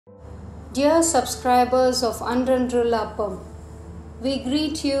Dear subscribers of Antantulla Appam, we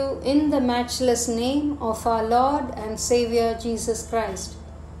greet you in the matchless name of our Lord and Saviour Jesus Christ.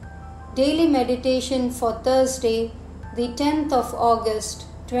 Daily meditation for Thursday, the 10th of August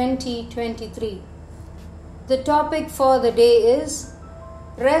 2023. The topic for the day is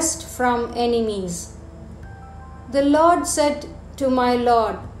Rest from Enemies. The Lord said to my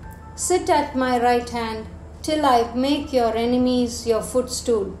Lord, "Sit at my right hand till I make your enemies your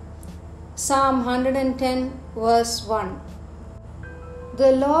footstool." Psalm 110 verse 1.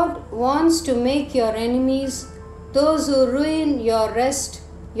 The Lord wants to make your enemies, those who ruin your rest,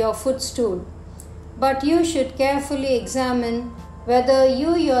 your footstool. But you should carefully examine whether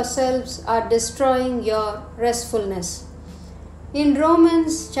you yourselves are destroying your restfulness. In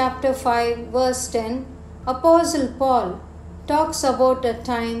Romans chapter 5 verse 10, Apostle Paul talks about a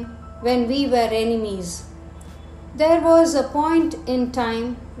time when we were enemies. There was a point in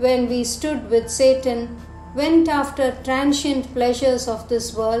time when we stood with Satan, went after transient pleasures of this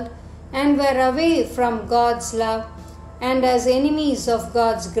world, and were away from God's love and as enemies of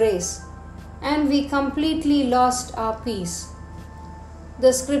God's grace, and we completely lost our peace.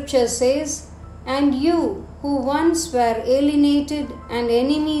 The scripture says, "And you who once were alienated and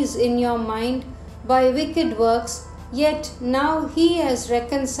enemies in your mind by wicked works, yet now he has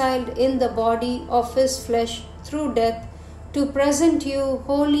reconciled in the body of his flesh through death, to present you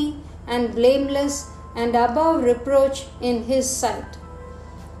holy and blameless and above reproach in his sight."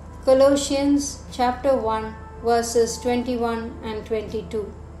 Colossians chapter 1 verses 21 and 22.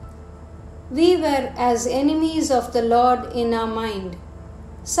 We were as enemies of the Lord in our mind.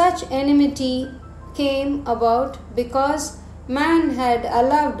 Such enmity came about because man had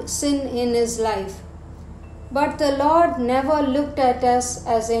allowed sin in his life. But the Lord never looked at us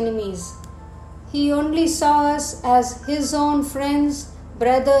as enemies. He only saw us as His own friends,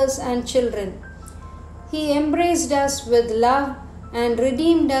 brothers, and children. He embraced us with love and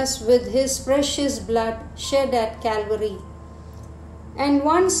redeemed us with His precious blood shed at Calvary. And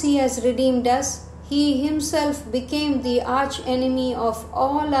once He has redeemed us, He Himself became the arch enemy of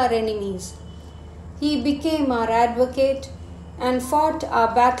all our enemies. He became our advocate and fought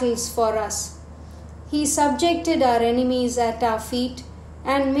our battles for us. He subjected our enemies at our feet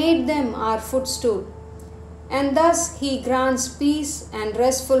and made them our footstool. And thus He grants peace and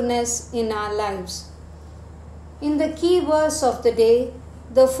restfulness in our lives. In the key verse of the day,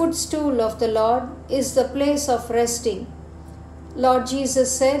 the footstool of the Lord is the place of resting. Lord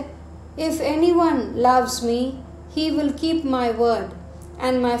Jesus said, "If anyone loves me, he will keep my word,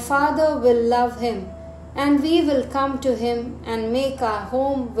 and my Father will love him, and we will come to him and make our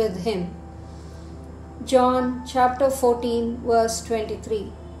home with him." John chapter 14 verse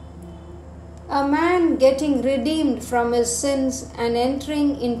 23. A man getting redeemed from his sins and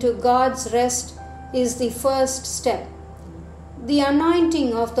entering into God's rest is the first step. The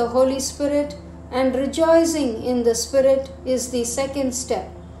anointing of the Holy Spirit and rejoicing in the Spirit is the second step.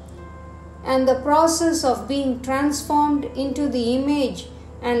 And the process of being transformed into the image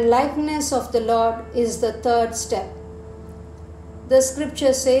and likeness of the Lord is the third step. The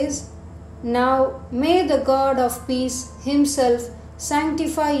scripture says, "Now may the God of peace Himself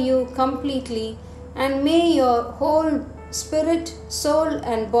sanctify you completely, and may your whole spirit, soul,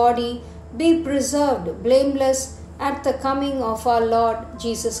 and body be preserved blameless at the coming of our Lord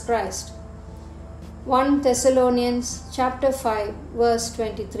Jesus Christ." 1 Thessalonians chapter 5 verse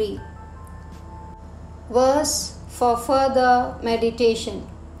 23. Verse for further meditation.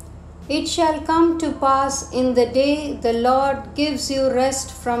 It shall come to pass in the day the Lord gives you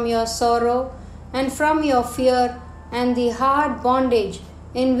rest from your sorrow and from your fear and the hard bondage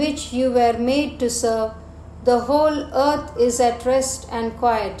in which you were made to serve. The whole earth is at rest and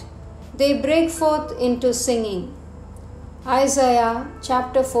quiet. They break forth into singing. Isaiah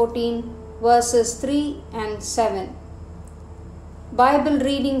chapter 14 verses 3 and 7. Bible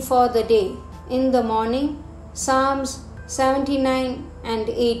reading for the day. In the morning, Psalms 79 and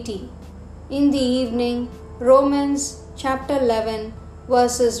 80. In the evening, Romans chapter 11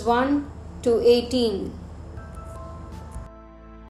 verses 1 to 18.